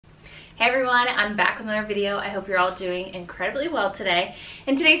Hey everyone, I'm back with another video. I hope you're all doing incredibly well today.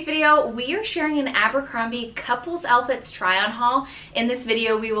 In today's video, we are sharing an Abercrombie couples outfits try-on haul. In this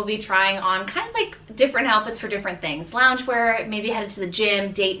video, we will be trying on kind of like different outfits for different things. Loungewear, maybe headed to the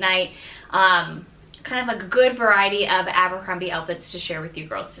gym, date night, kind of a good variety of Abercrombie outfits to share with you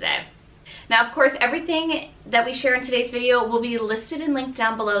girls today. Now, of course, everything that we share in today's video will be listed and linked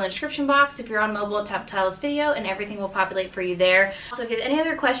down below in the description box. If you're on mobile, tap title this video and everything will populate for you there. So if you have any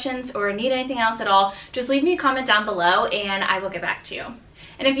other questions or need anything else at all, just leave me a comment down below and I will get back to you.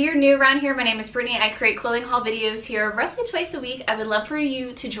 And if you're new around here, my name is Brittany. I create clothing haul videos here roughly twice a week. I would love for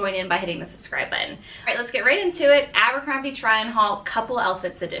you to join in by hitting the subscribe button. All right, let's get right into it. Abercrombie try-on haul couple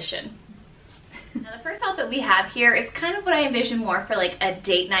outfits edition. Now the first outfit we have here is kind of what I envision more for like a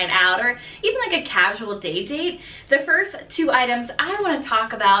date night out or even like a casual date. The first two items I want to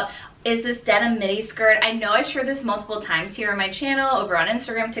talk about is this denim midi skirt. I know I shared this multiple times here on my channel, over on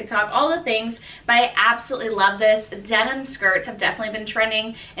Instagram, TikTok, all the things, but I absolutely love this. Denim skirts have definitely been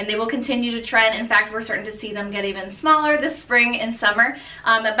trending and they will continue to trend. In fact, we're starting to see them get even smaller this spring and summer,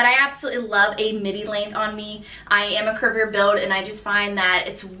 but I absolutely love a midi length on me. I am a curvier build and I just find that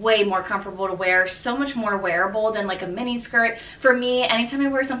it's way more comfortable to wear, so much more wearable than like a mini skirt. For me, anytime I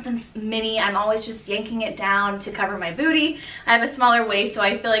wear something mini, I'm always just yanking it down to cover my booty. I have a smaller waist, so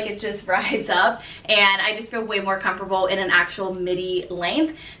I feel like it just rides up and I just feel way more comfortable in an actual midi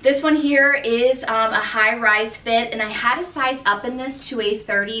length. This one here is a high-rise fit and I had a size up in this to a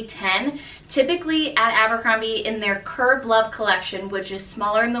 30-10. Typically at Abercrombie in their Curve Love collection, which is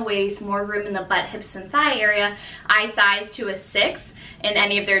smaller in the waist, more room in the butt, hips, and thigh area, I size to a 6 in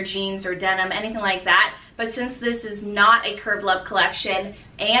any of their jeans or denim, anything like that. But since this is not a Curve Love collection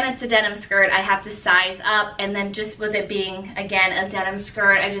and it's a denim skirt, I have to size up, and then just with it being, again, a denim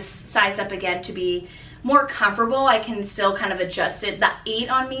skirt, I just sized up again to be more comfortable. I can still kind of adjust it. The 8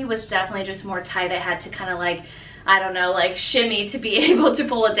 on me was definitely just more tight. I had to kind of like, I don't know, like shimmy to be able to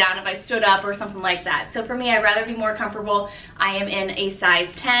pull it down if I stood up or something like that. So for me, I'd rather be more comfortable. I am in a size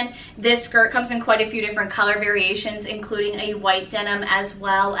 10. This skirt comes in quite a few different color variations, including a white denim as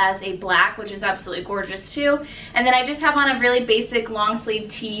well as a black, which is absolutely gorgeous too. And then I just have on a really basic long sleeve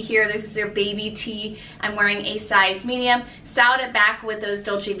tee here. This is their baby tee. I'm wearing a size medium. Styled it back with those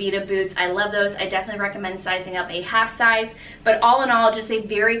Dolce Vita boots. I love those. I definitely recommend sizing up a half size. But all in all, just a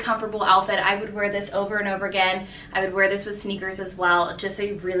very comfortable outfit. I would wear this over and over again. I would wear this with sneakers as well. Just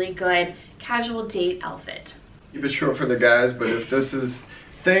a really good casual date outfit. Keep it short for the guys, but if this is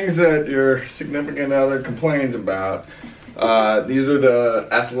things that your significant other complains about, these are the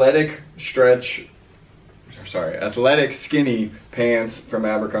athletic skinny pants from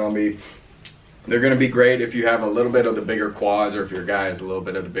Abercrombie. They're going to be great if you have a little bit of the bigger quads, or if your guy has a little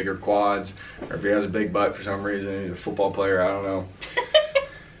bit of the bigger quads, or if he has a big butt for some reason, he's a football player, I don't know.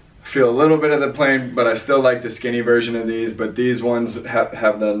 Feel a little bit of the plain, but I still like the skinny version of these. But these ones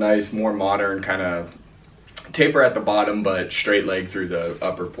have the nice, more modern kind of taper at the bottom, but straight leg through the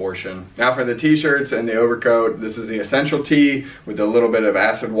upper portion. Now for the t-shirts and the overcoat, this is the essential tee with a little bit of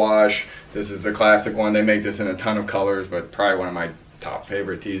acid wash. This is the classic one. They make this in a ton of colors, but probably one of my top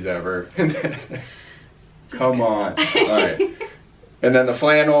favorite tees ever. Come on. All right. And then the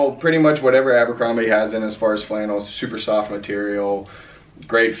flannel, pretty much whatever Abercrombie has in as far as flannels, super soft material,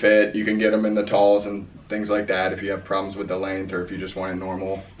 great fit. You can get them in the talls and things like that if you have problems with the length or if you just want it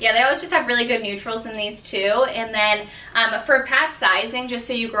normal. Yeah, they always just have really good neutrals in these too. And then for Pat's sizing, just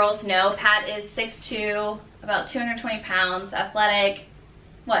so you girls know, Pat is 6'2", about 220 pounds, athletic.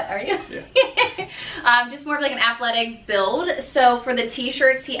 What are you? Yeah. Just more of like an athletic build. So for the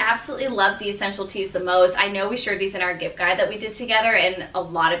t-shirts, he absolutely loves the essential tees the most. I know we shared these in our gift guide that we did together, and a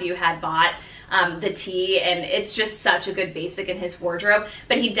lot of you had bought the tee, and it's just such a good basic in his wardrobe.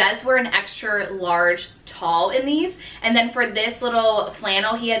 But he does wear an extra large tall in these. And then for this little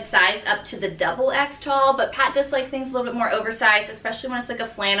flannel, he had sized up to the double X tall, but Pat does like things a little bit more oversized, especially when it's like a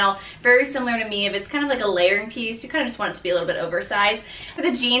flannel. Very similar to me. If it's kind of like a layering piece, you kind of just want it to be a little bit oversized. For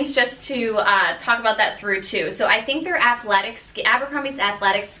the jeans, just to talk about that through too. So I think their Abercrombie's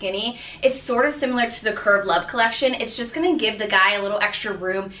athletic skinny is sort of similar to the Curve Love collection. It's just gonna give the guy a little extra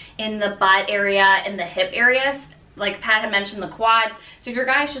room in the butt area and the hip areas. Like Pat had mentioned, the quads. So if your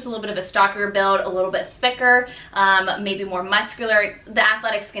guy's just a little bit of a stockier build, a little bit thicker, maybe more muscular, the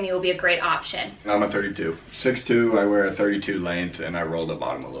athletic skinny will be a great option. I'm a 32. 6'2", I wear a 32 length, and I roll the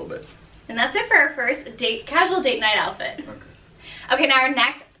bottom a little bit. And that's it for our first casual date night outfit. Okay, now our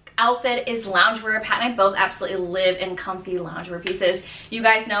next outfit is loungewear. Pat and I both absolutely live in comfy loungewear pieces. You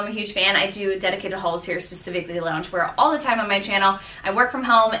guys know I'm a huge fan. I do dedicated hauls here, specifically loungewear, all the time on my channel. I work from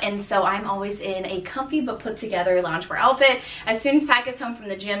home, and so I'm always in a comfy but put together loungewear outfit. As soon as Pat gets home from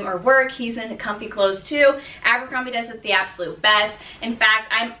the gym or work, he's in comfy clothes too. Abercrombie does it the absolute best. In fact,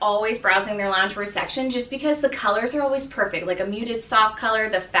 I'm always browsing their loungewear section just because the colors are always perfect, like a muted soft color.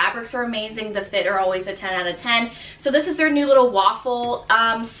 The fabrics are amazing. The fit are always a 10 out of 10. So this is their new little waffle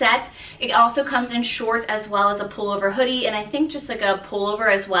set. It also comes in shorts as well as a pullover hoodie, and I think just like a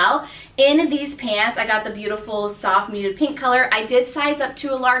pullover as well. In these pants, I got the beautiful soft muted pink color. I did size up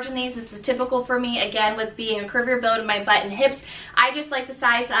to a large in these. This is typical for me. Again, with being a curvier build in my butt and hips, I just like to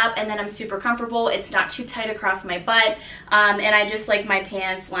size up, and then I'm super comfortable. It's not too tight across my butt, and I just like my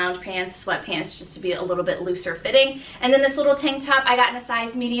pants, lounge pants, sweatpants, just to be a little bit looser fitting. And then this little tank top I got in a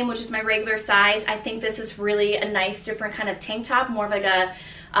size medium, which is my regular size. I think this is really a nice different kind of tank top, more of like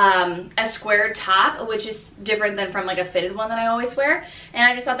a squared top, which is different than from like a fitted one that I always wear. And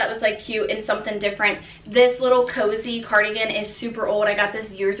I just thought that was like cute and something different. This little cozy cardigan is super old. I got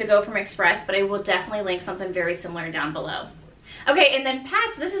this years ago from Express, but I will definitely link something very similar down below. Okay, and then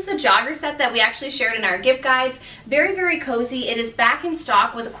Pat's, this is the jogger set that we actually shared in our gift guides. Very, very cozy. It is back in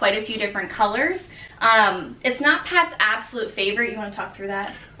stock with quite a few different colors. It's not Pat's absolute favorite. You want to talk through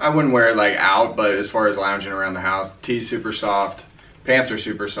that? I wouldn't wear it like out, but as far as lounging around the house, tee's super soft, pants are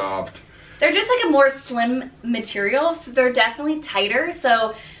super soft. They're just like a more slim material, so they're definitely tighter.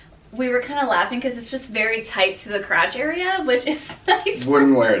 So we were kind of laughing because it's just very tight to the crotch area, which is nice.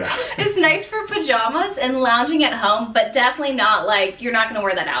 Wouldn't wear it out. It's nice for pajamas and lounging at home, but definitely not like, you're not going to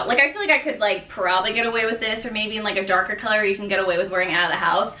wear that out. Like, I feel like I could like probably get away with this, or maybe in like a darker color you can get away with wearing it out of the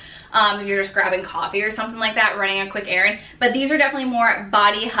house. If you're just grabbing coffee or something like that, running a quick errand. But these are definitely more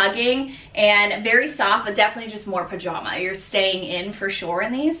body hugging and very soft, but definitely just more pajama. You're staying in for sure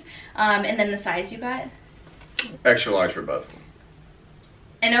in these. And then the size you got? Extra large for both of them.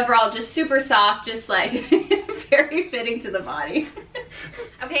 And overall, just super soft, just like very fitting to the body.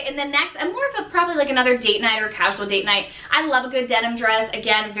 Okay, and then next, I'm more of a probably like another date night or casual date night. I love a good denim dress.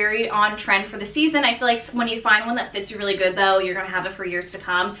 Again, very on trend for the season. I feel like when you find one that fits you really good though, you're gonna have it for years to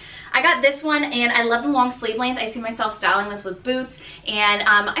come. I got this one, and I love the long sleeve length. I see myself styling this with boots, and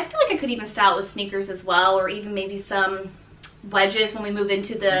I feel like I could even style it with sneakers as well, or even maybe some wedges when we move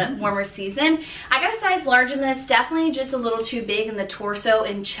into the warmer season. I got a size large in this, definitely just a little too big in the torso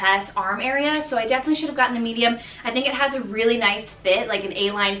and chest arm area, so I definitely should have gotten the medium. I think it has a really nice fit, like an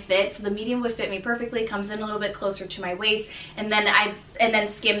A-line fit, so the medium would fit me perfectly, comes in a little bit closer to my waist, and then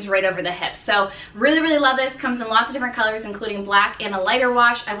skims right over the hips. So really, really love this. Comes in lots of different colors, including black and a lighter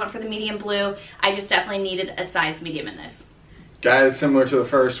wash. I went for the medium blue. I just definitely needed a size medium in this. Guys, similar to the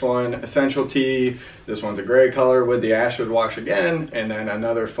first one, essential tee. This one's a gray color with the Ashwood wash again, and then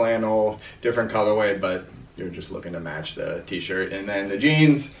another flannel, different colorway, but you're just looking to match the t-shirt. And then the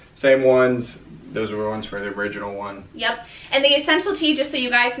jeans, same ones. Those were the ones for the original one. Yep. And the essential tee, just so you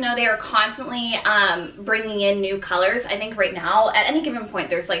guys know, they are constantly bringing in new colors. I think right now, at any given point,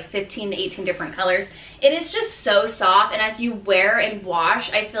 there's like 15 to 18 different colors. It is just so soft, and as you wear and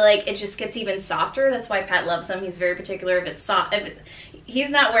wash, I feel like it just gets even softer. That's why Pat loves them. He's very particular if it's soft.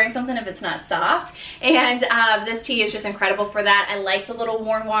 He's not wearing something if it's not soft. And this tee is just incredible for that. I like the little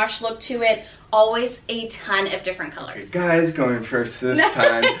worn wash look to it. Always a ton of different colors. Guys, going first this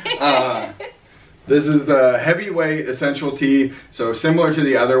time. This is the heavyweight essential tee, so similar to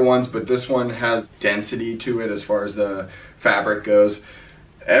the other ones, but this one has density to it as far as the fabric goes.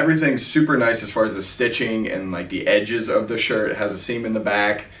 Everything's super nice as far as the stitching and like the edges of the shirt. It has a seam in the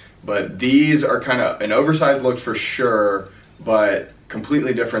back, but these are kind of an oversized look for sure, but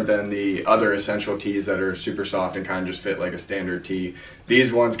completely different than the other essential tees that are super soft and kind of just fit like a standard tee.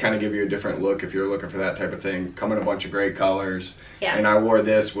 These ones kind of give you a different look if you're looking for that type of thing. Come in a bunch of great colors. Yeah. And I wore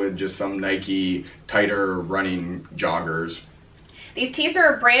this with just some Nike tighter running joggers. These tees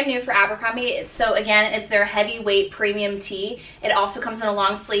are brand new for Abercrombie. So again, it's their heavyweight premium tee. It also comes in a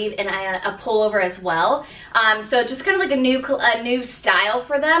long sleeve and a pullover as well. So just kind of like a new style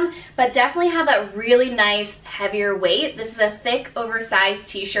for them, but definitely have that really nice heavier weight. This is a thick, oversized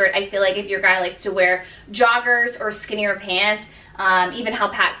t-shirt. I feel like if your guy likes to wear joggers or skinnier pants, even how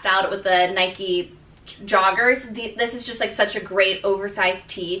Pat styled it with the Nike joggers, this is just like such a great oversized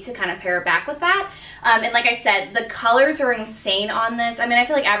tee to kind of pair back with that. And like I said, the colors are insane on this. I mean, I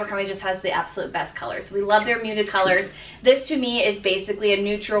feel like Abercrombie just has the absolute best colors. We love their muted colors. This to me is basically a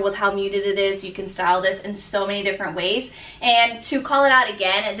neutral with how muted it is. You can style this in so many different ways. And to call it out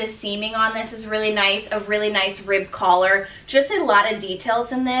again, the seaming on this is really nice, a really nice rib collar, just a lot of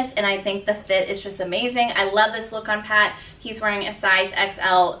details in this, and I think the fit is just amazing. I love this look on Pat. He's wearing a size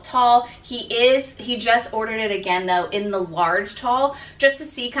XL tall. He just ordered it again though in the large tall, just to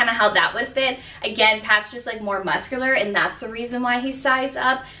see kind of how that would fit. Again, Pat's just like more muscular, and that's the reason why he's sized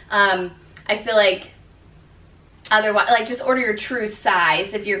up. I feel like otherwise, like, just order your true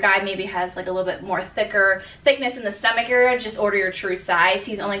size. If your guy maybe has like a little bit more thickness in the stomach area, just order your true size.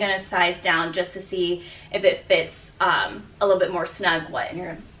 He's only gonna size down just to see if it fits a little bit more snug in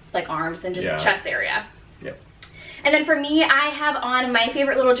your like arms and just chest area. And then for me, I have on my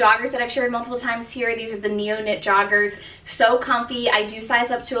favorite little joggers that I've shared multiple times here. These are the Neo Knit joggers. So comfy. I do size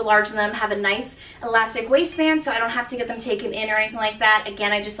up to a large in them, have a nice elastic waistband, so I don't have to get them taken in or anything like that.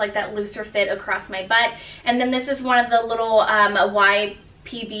 Again, I just like that looser fit across my butt. And then this is one of the little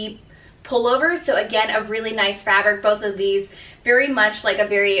YPB pullovers. So again, a really nice fabric. Both of these very much like a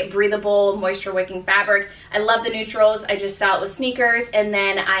very breathable, moisture wicking fabric. I love the neutrals. I just style it with sneakers, and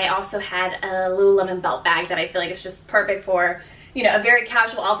then I also had a Lululemon belt bag that I feel like is just perfect for, you know, a very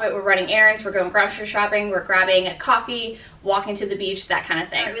casual outfit. We're running errands, we're going grocery shopping, we're grabbing a coffee, walking to the beach, that kind of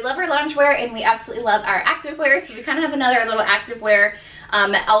thing. Right, we love our loungewear and we absolutely love our activewear, so we kind of have another little activewear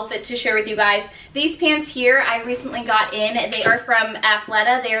outfit to share with you guys. These pants here I recently got in. They are from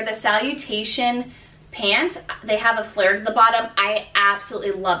Athleta. They are the Salutation pants. They have a flare to the bottom. I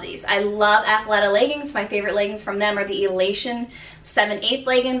absolutely love these. I love Athleta leggings. My favorite leggings from them are the Elation 7/8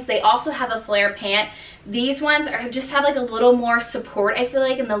 leggings. They also have a flare pant. These ones just have like a little more support, I feel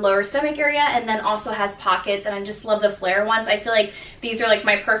like, in the lower stomach area, and then also has pockets, and I just love the flare ones. I feel like these are like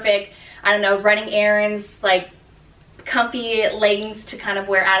my perfect, I don't know, running errands, like comfy leggings to kind of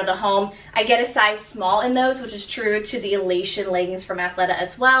wear out of the home. I get a size small in those, which is true to the Elation leggings from Athleta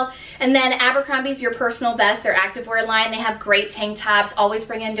as well. And then Abercrombie's your personal best, their activewear line. They have great tank tops, always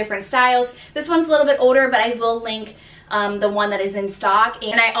bring in different styles. This one's a little bit older, but I will link the one that is in stock.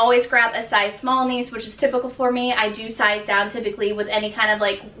 And I always grab a size small in these, which is typical for me. I do size down typically with any kind of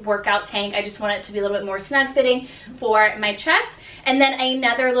like workout tank. I just want it to be a little bit more snug fitting for my chest. And then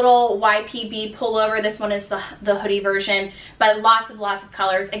another little YPB pullover. This one is the hoodie version, but lots of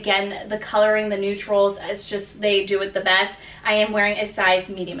colors. Again, the coloring, the neutrals, it's just, they do it the best. I am wearing a size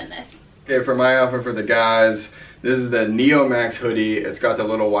medium in this. Okay, for my outfit for the guys, this is the Neo Max hoodie. It's got the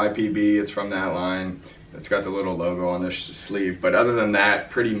little YPB, it's from that line. It's got the little logo on the sleeve, but other than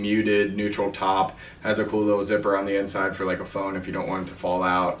that, pretty muted, neutral top. Has a cool little zipper on the inside for like a phone if you don't want it to fall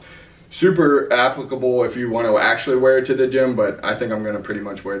out. Super applicable if you want to actually wear it to the gym, but I think I'm going to pretty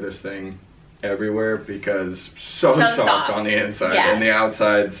much wear this thing everywhere because so soft on the inside, and the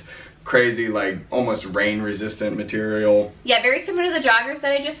outside's crazy, like almost rain resistant material. Yeah, very similar to the joggers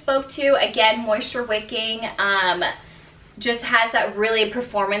that I just spoke to. Again, moisture wicking. Just has that really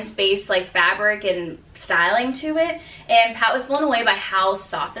performance-based like fabric and styling to it, and Pat was blown away by how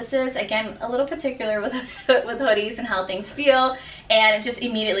soft this is. Again, a little particular with hoodies and how things feel, and just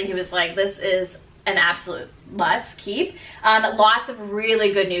immediately he was like, this is an absolute must keep. Lots of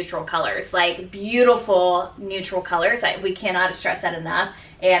really good neutral colors, like beautiful neutral colors. We cannot stress that enough,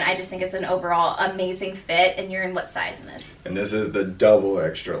 and I just think it's an overall amazing fit. And you're in what size in this? And this is the double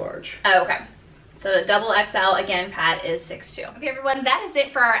extra large. Oh, okay. So the double XL, again, Pat is 6'2". Okay, everyone, that is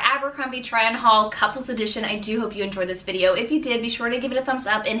it for our Abercrombie try-on haul couples edition. I do hope you enjoyed this video. If you did, be sure to give it a thumbs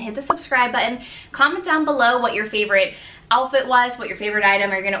up and hit the subscribe button. Comment down below what your favorite outfit was, what your favorite item.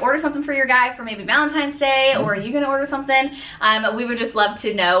 Are you gonna order something for your guy for maybe Valentine's Day, or are you gonna order something? We would just love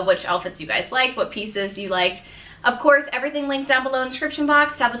to know which outfits you guys liked, what pieces you liked. Of course, everything linked down below in the description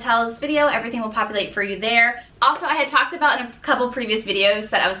box. Top of this video, everything will populate for you there. Also, I had talked about in a couple previous videos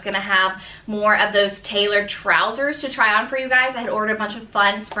that I was gonna have more of those tailored trousers to try on for you guys. I had ordered a bunch of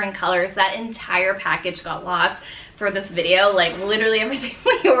fun spring colors. That entire package got lost for this video. Like literally everything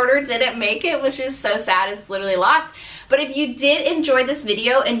we ordered didn't make it, which is so sad. It's literally lost. But if you did enjoy this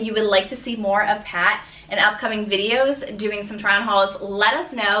video and you would like to see more of Pat in upcoming videos doing some try on hauls, let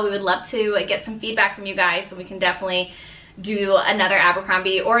us know. We would love to get some feedback from you guys, so we can definitely do another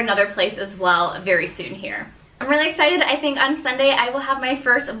Abercrombie or another place as well very soon here. I'm really excited. I think on Sunday I will have my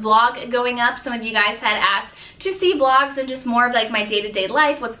first vlog going up. Some of you guys had asked to see vlogs and just more of like my day-to-day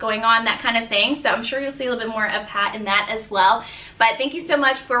life, what's going on, that kind of thing. So I'm sure you'll see a little bit more of Pat in that as well. But thank you so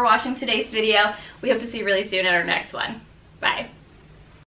much for watching today's video. We hope to see you really soon in our next one. Bye.